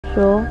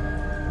Sure.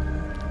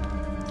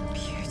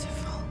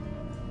 Beautiful.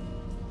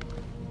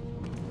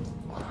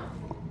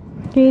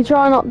 Can you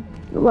try not...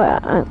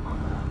 Wait.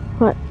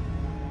 Wait.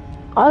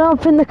 I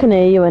don't think they can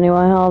hear you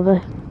anyway,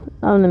 Harvey.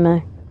 Only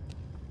me.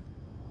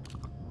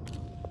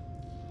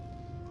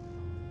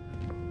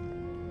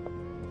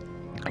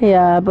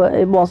 Yeah, but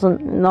it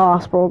wasn't in the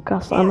last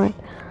broadcast, I mean.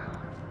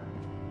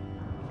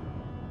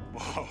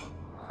 Wow.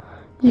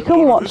 You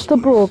can watch the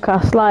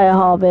broadcast later,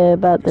 Harvey,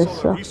 about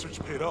this, so Research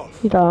paid off.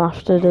 you don't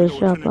have to do Now we know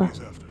this, what yeah, Trinity's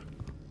after.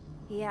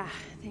 Yeah,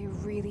 they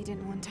really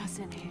didn't want us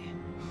in here.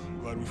 I'm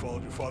glad we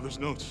followed your father's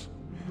notes.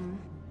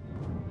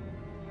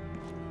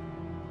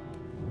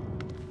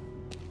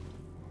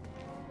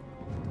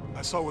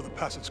 I saw where the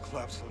passage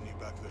collapsed on you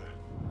back there.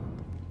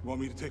 You want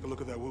me to take a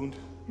look at that wound?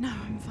 No,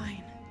 I'm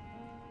fine.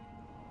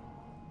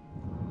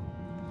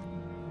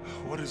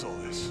 What is all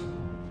this?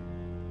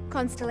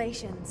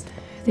 Constellations.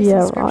 This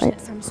Yeah, inscription right.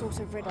 is some sort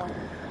of riddle.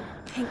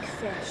 Pink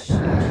fish.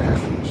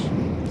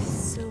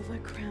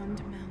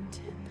 Silver-crowned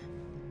mountain.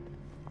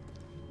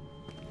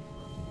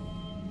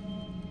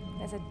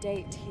 There's a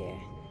date here.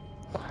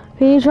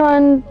 Can you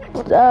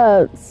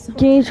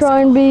try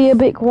and be a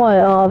bit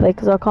quiet, Harvey,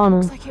 because I can't.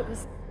 Looks like it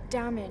was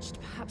damaged,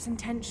 perhaps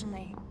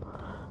intentionally.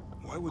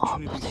 Why would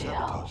Trinity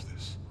sabotage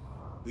this?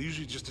 They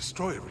usually just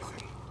destroy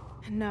everything.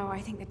 No, I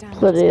think the damage.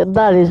 But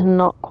that is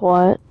not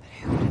quiet.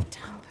 Who would have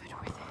tampered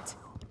with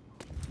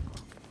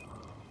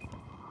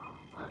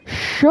it?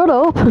 Shut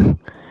up!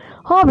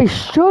 Harvey,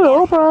 shut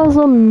up or else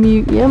I'll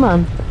mute you,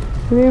 man.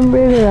 You're being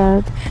really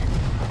loud.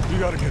 You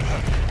gotta get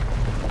out.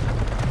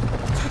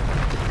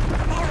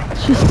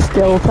 She's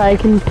still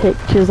taking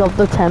pictures of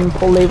the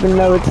temple even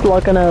though it's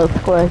like an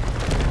earthquake.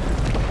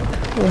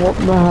 What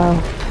the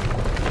hell?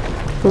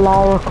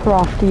 Lara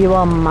Croft, you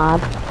are mad.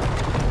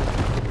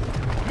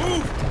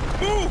 Move!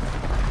 Move!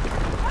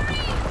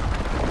 Hurry!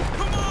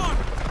 Come on!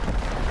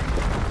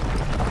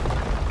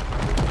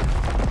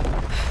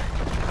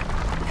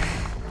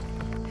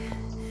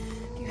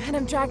 If you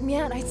hadn't dragged me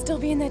out, I'd still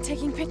be in there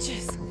taking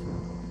pictures.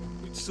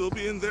 We'd still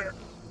be in there.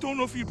 Don't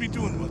know if you'd be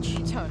doing much.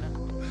 Jonah.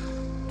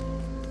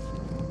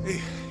 Hey,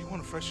 you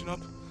wanna freshen up?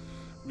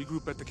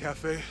 Regroup at the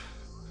cafe?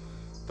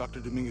 Dr.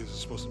 Dominguez is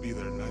supposed to be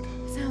there tonight.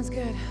 Sounds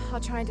good. I'll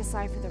try and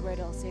decipher the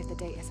riddle, see if the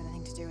date has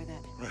anything to do with it.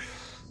 Right.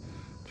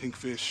 Pink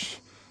fish,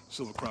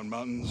 Silver Crown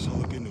Mountains, I'll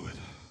look into it.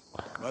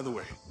 By the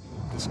way,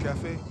 this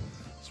cafe is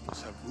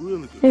supposed to have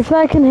really good If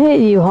they can hear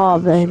you,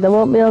 Harvey, they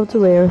won't be able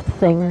to hear a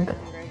thing. After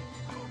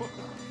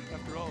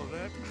all of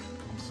that,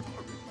 I'm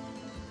sorry.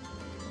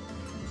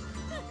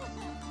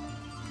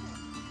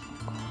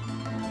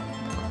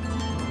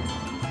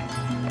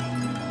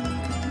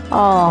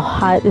 Oh,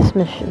 I hate this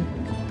mission.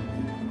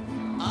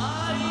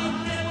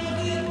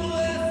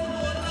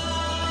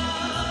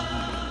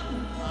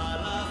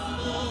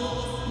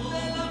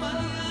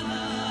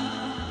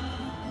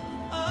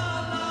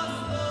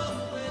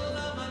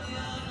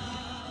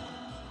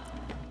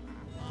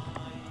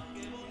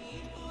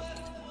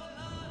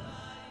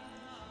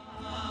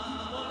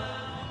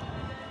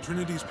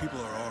 Trinity's people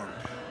are armed.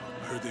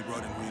 I heard they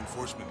brought in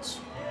reinforcements.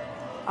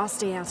 I'll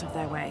stay out of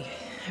their way.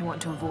 I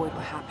want to avoid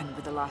what happened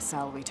with the last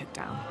cell we took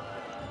down.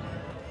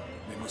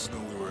 They must know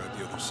we were at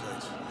the other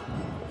site.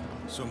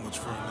 So much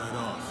for a night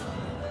off.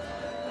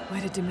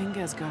 Where did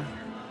Dominguez go?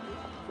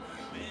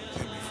 Can't be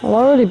I'm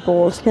already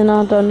bored skin,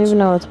 I don't even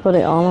know how to put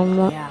it on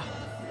that. Yeah,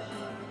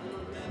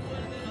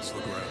 Let's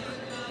look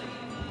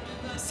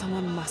around.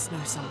 someone must know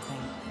something.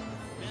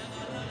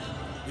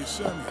 Hey,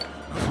 Sammy.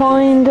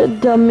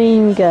 Find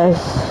Dominguez.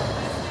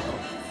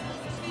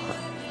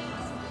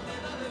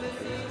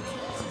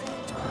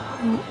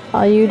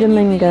 Are you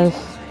Dominguez?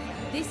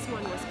 This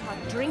one was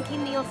caught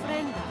drinking the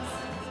ofrendas.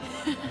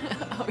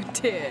 Oh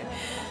dear.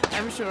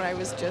 I'm sure I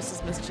was just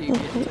as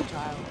mischievous as a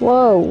child.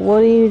 Whoa,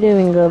 what are you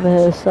doing over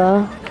here,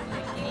 sir?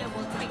 Tequila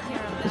will take care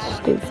of You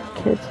that. stupid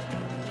kid.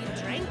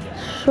 You drank it.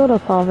 Shut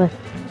up, Harvey.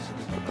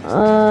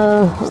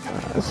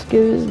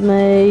 Excuse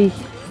me.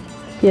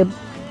 You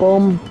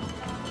bum.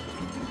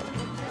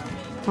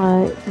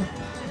 Right.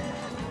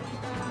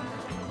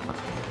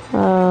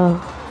 I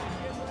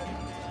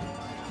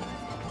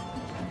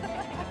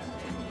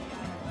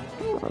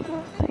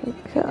think,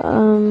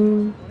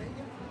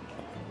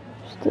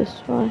 just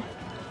this way.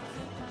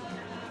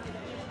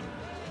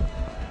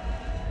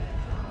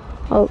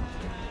 Oh,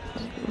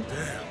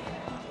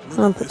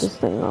 I'll put this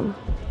thing on.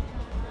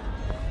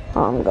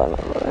 Oh, I'm going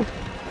over there.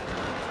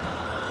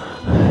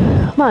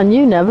 Man,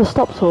 you never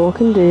stop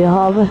talking, do you,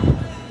 Harvey?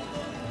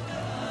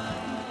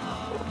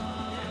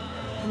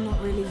 I'm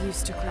not really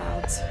used to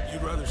crowds.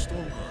 You'd rather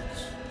storm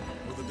guards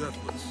or the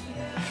deathless?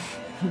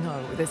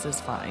 No, this is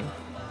fine.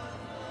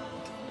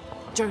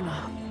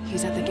 Jonah,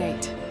 he's at the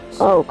gate.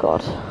 Oh,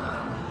 God.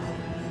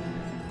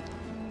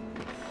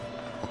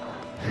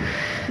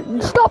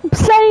 Stop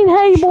saying,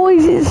 hey,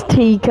 boys, it's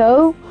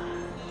Tico.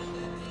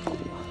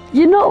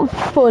 You're not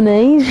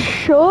funny.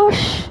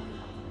 Shush.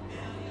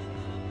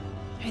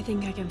 I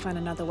think I can find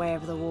another way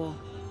over the wall.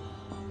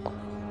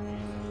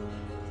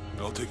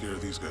 I'll take care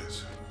of these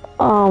guys.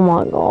 Oh,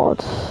 my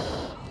God.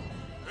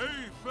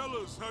 Hey,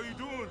 fellas! boss. How you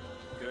doing?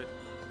 Good.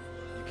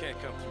 You can't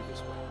come through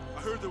this way.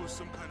 I heard there was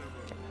some kind of a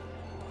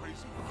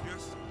crazy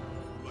fiesta,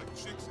 like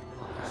chicks and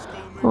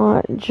skull.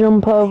 Alright,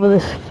 jump over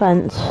this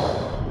fence.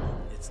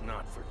 It's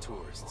not for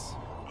tourists.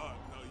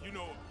 You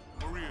know,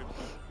 Maria,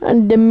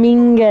 And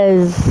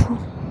Dominguez.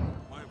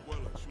 my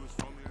abuela, she was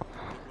from here,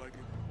 looked like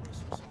it,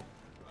 rest her soul.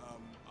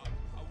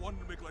 I wanted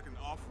to make like an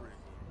offering.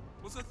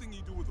 What's that thing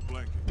you do with the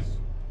blankets?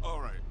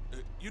 Alright,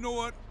 you know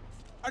what?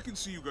 I can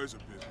see you guys are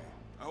busy.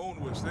 I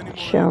won't waste any more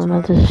Jonah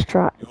of your time.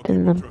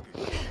 distracting them.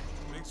 Trucking.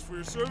 Thanks for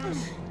your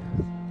service.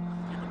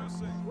 Keep us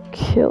safe.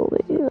 Kill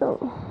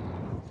you.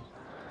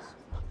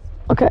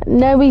 Okay,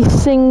 now he's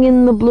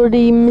singing the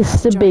bloody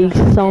Mr. Beast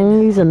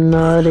song. He's a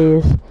nerd, he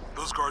is.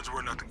 Those guards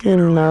weren't at the He's a gate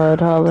earlier. nerd,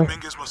 Harley.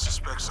 Dominguez must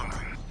suspect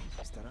something.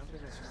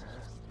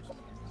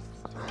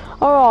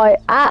 Alright,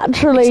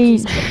 actually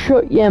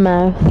shut your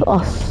mouth,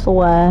 I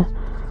swear.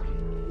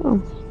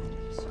 Oh.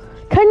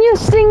 Can you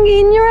sing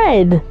in your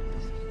head?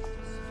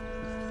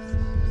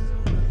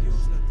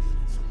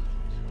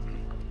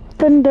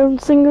 Then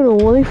don't sing at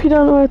all if you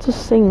don't know how to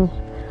sing.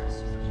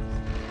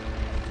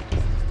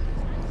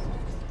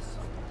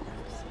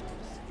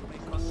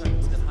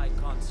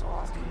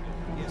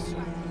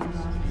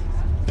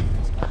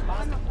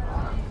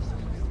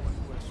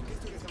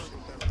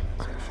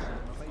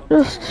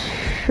 Just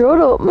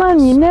shut up, man.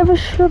 You never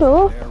shut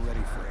up.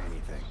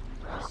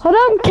 I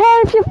don't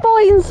care if you're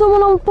fighting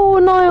someone on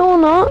Fortnite or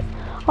not.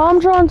 I'm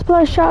trying to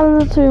play Shadow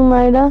of the Tomb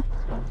Raider.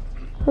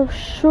 So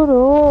shut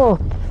up.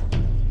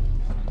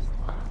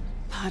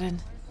 Pardon.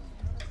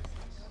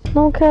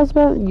 No one cares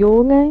about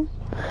your game.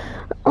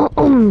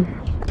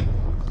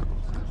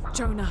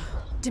 Jonah,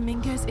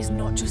 Dominguez is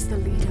not just the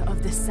leader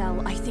of the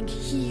cell. I think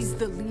he's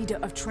the leader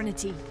of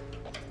Trinity.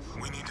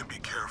 We need to be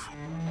careful.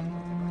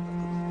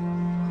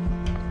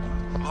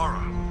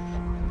 Laura.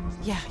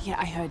 Yeah,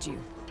 I heard you.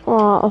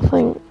 Alright, I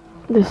think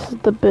this is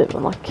the bit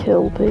when I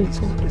kill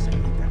people.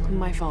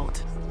 My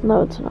fault.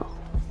 No, it's not.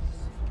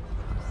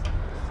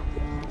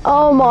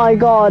 Oh my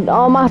god,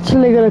 I'm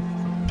actually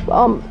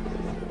gonna...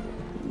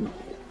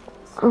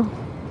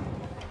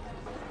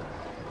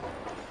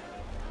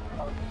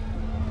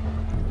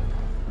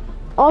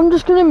 I'm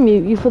just gonna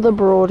mute you for the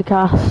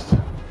broadcast.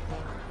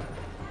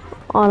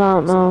 I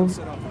don't know.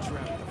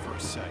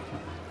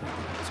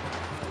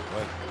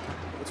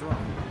 What's wrong?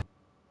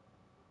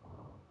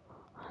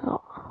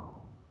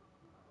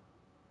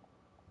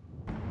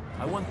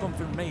 I want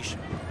confirmation.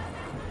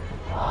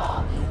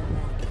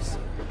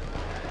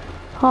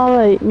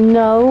 Alright,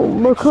 no,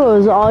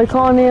 because I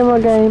can't hear my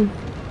game.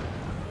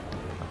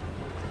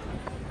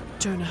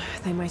 Jonah,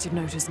 they might have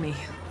noticed me.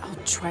 I'll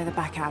try the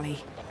back alley.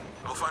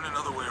 I'll find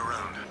another way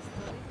around.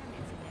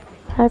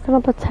 How can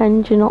I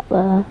pretend you're not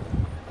there?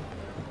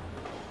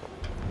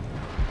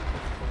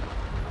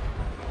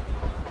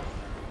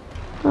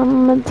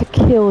 I'm meant to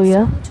kill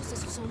you.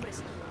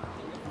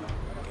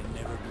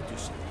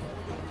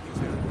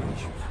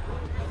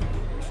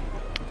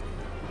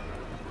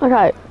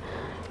 Okay,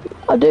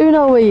 I do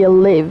know where you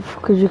live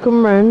because you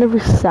come round every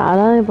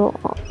Saturday, but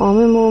I'm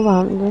in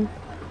Wolverhampton.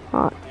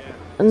 Right,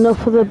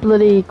 enough of the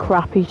bloody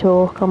crappy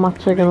talk. I'm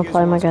actually gonna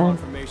play my game.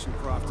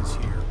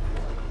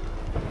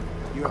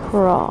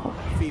 Croft.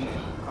 Female,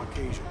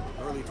 Caucasian,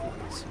 early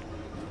 20s.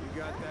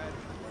 You got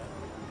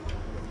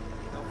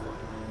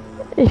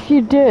that? If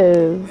you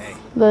do,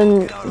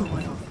 then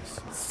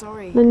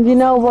Sorry. you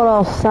know what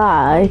I'll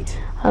say,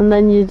 and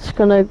then you're just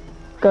gonna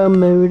go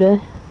moody.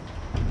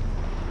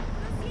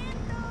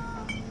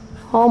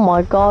 Oh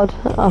my god,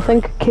 I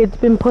think a kid's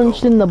been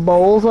punched in the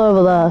balls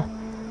over there.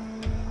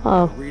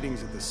 Oh.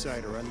 Readings at the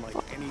site are unlike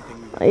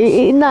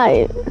anything No.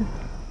 It's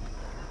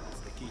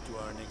the key to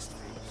our next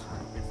phase.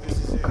 If this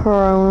is it,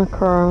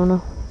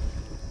 Corona.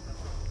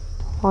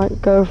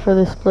 Right, go for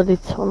this bloody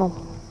tunnel.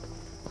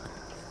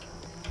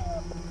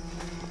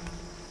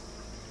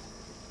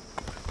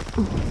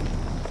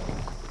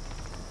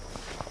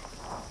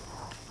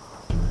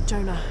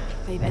 Jonah,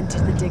 they've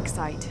entered the dig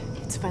site.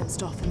 It's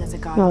fenced off and there's a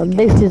guard. No, at the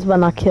gate. this is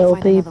when I kill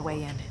Find another people.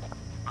 way in.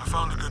 I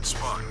found a good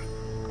spot.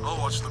 I'll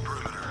watch the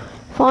perimeter.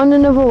 Find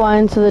another way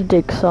into the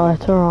dig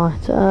site,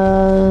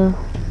 alright.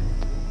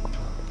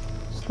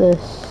 What's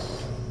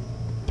this?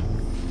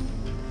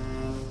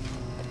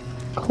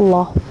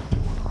 Cloth.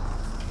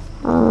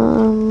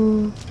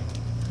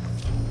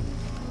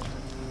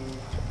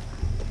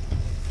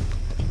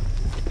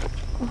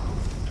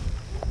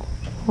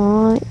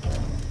 Alright.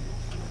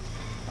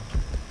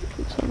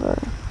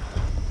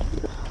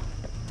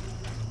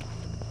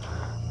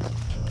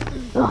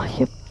 Oh,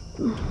 yep.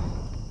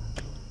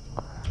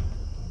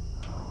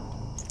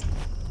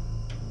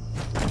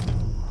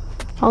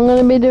 I'm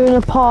gonna be doing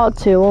a part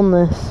 2 on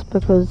this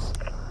because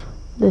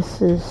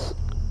this is...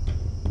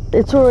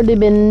 It's already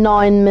been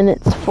 9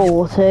 minutes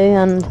 40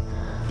 and...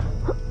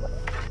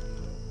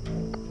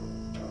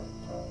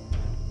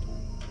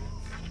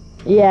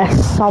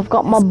 Yes, I've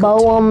got my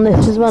bow on.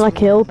 This is when I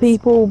kill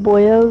people,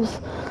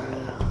 boyos.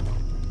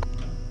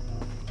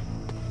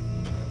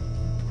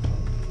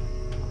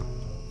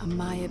 A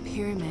Maya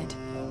pyramid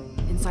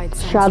inside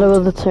cell Shadow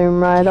of the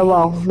Tomb Raider.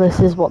 Well, this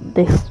is what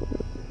this...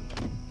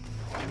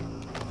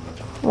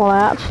 Well, I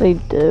actually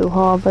do,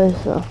 Harvey,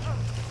 so...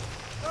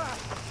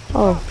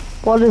 Oh,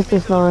 what is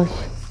this noise?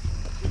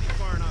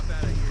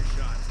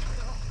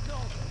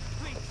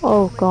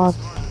 Oh god,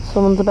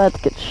 someone's about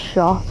to get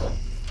shot.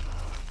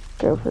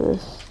 Go for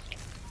this.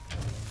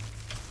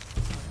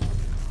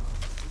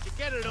 Did you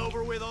get it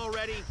over with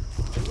already?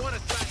 You want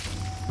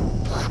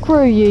to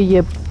Screw you,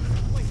 you...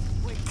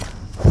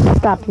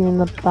 Stab you in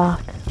the back.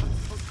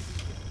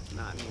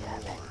 Not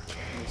anymore.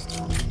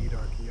 Mr. Lead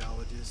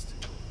Archaeologist.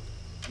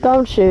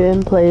 Don't shoot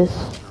him, please.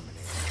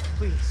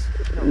 Please.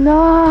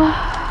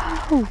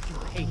 No.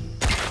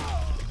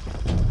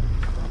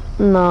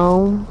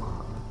 No.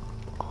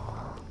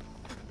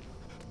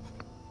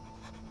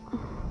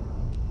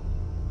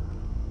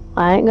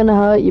 I ain't gonna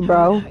hurt you,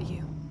 bro. Hurt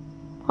you.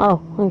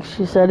 Oh, I think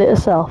she said it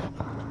herself.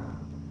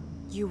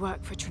 You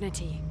work for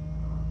Trinity.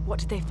 What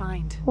did they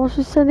find? Well,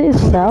 she said it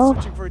herself.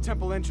 Searching for a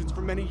temple entrance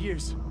for many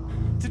years.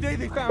 Today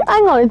they found.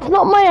 Hang on, it's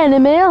not my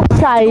enemy. I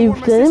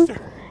saved him.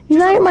 He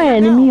ain't my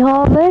enemy,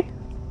 Harvey.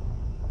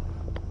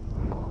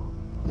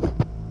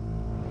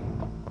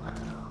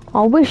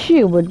 I wish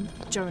you would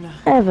Jonah.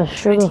 ever shut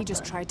Trinity up.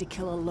 just tried to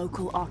kill a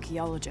local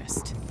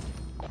archaeologist.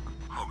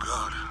 Oh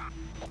God.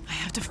 I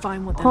have to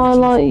find what they're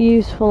looking Highlight for.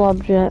 useful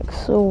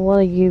objects. Oh, what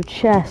are you?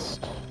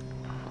 Chest.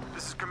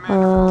 This is Commander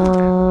Rourke.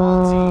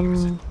 All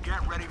teams, Um,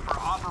 get ready for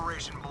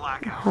Operation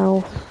Blackout.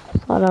 health.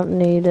 I don't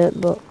need it,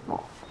 but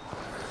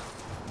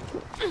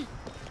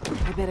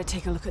I better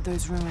take a look at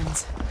those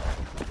ruins.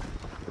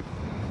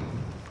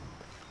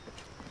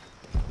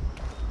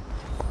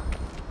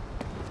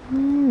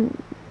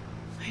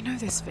 I know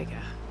this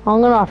figure.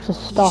 I'm gonna have to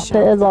stop it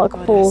at like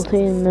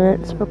 14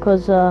 minutes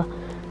because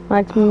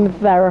makes me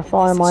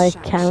verify my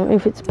account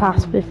if it's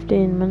past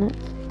 15 minutes.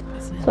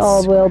 So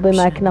I will be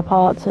making a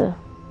part 2.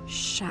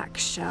 Shack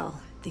shell.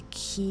 The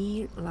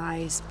key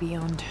lies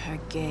beyond her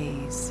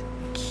gaze.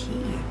 The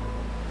key.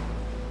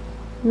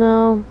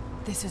 No,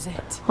 This is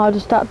it. I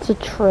just had to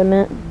trim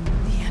it.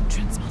 The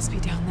entrance must be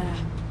down there.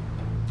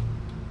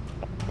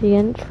 The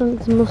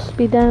entrance must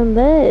be down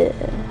there.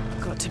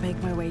 Got to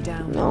make my way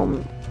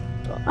down.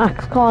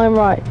 Axe climb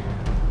right.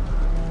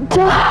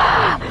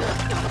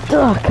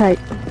 Okay.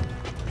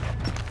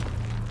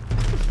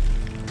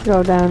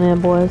 Go down here,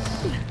 boys.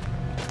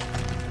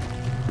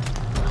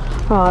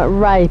 Alright,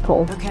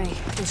 Rapel. Okay,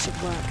 this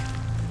should work.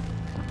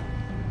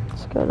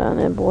 Let's go down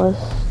here, boys.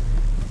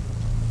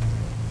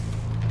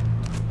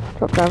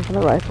 Drop down for the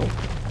rifle.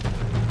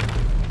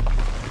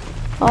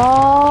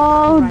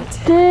 Oh, Right.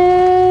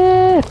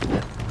 dip!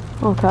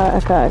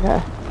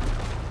 Okay.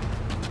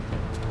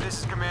 This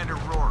is Commander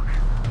Rourke.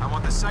 I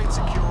want the site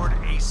secured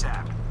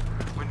ASAP.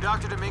 When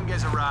Dr.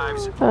 Dominguez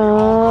arrives, we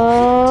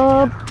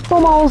all go together.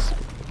 Pummels!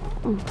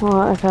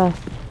 Alright, okay.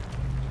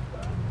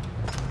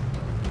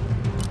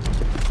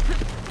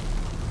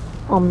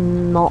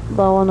 I'm not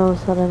though, I never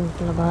said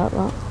anything about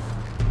that.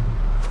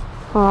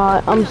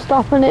 Alright, I'm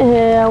stopping it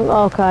here.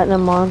 Okay, never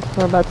mind,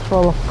 we're about to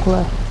fall off a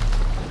cliff.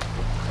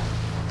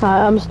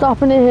 Alright, I'm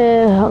stopping it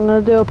here. I'm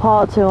gonna do a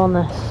part 2 on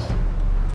this.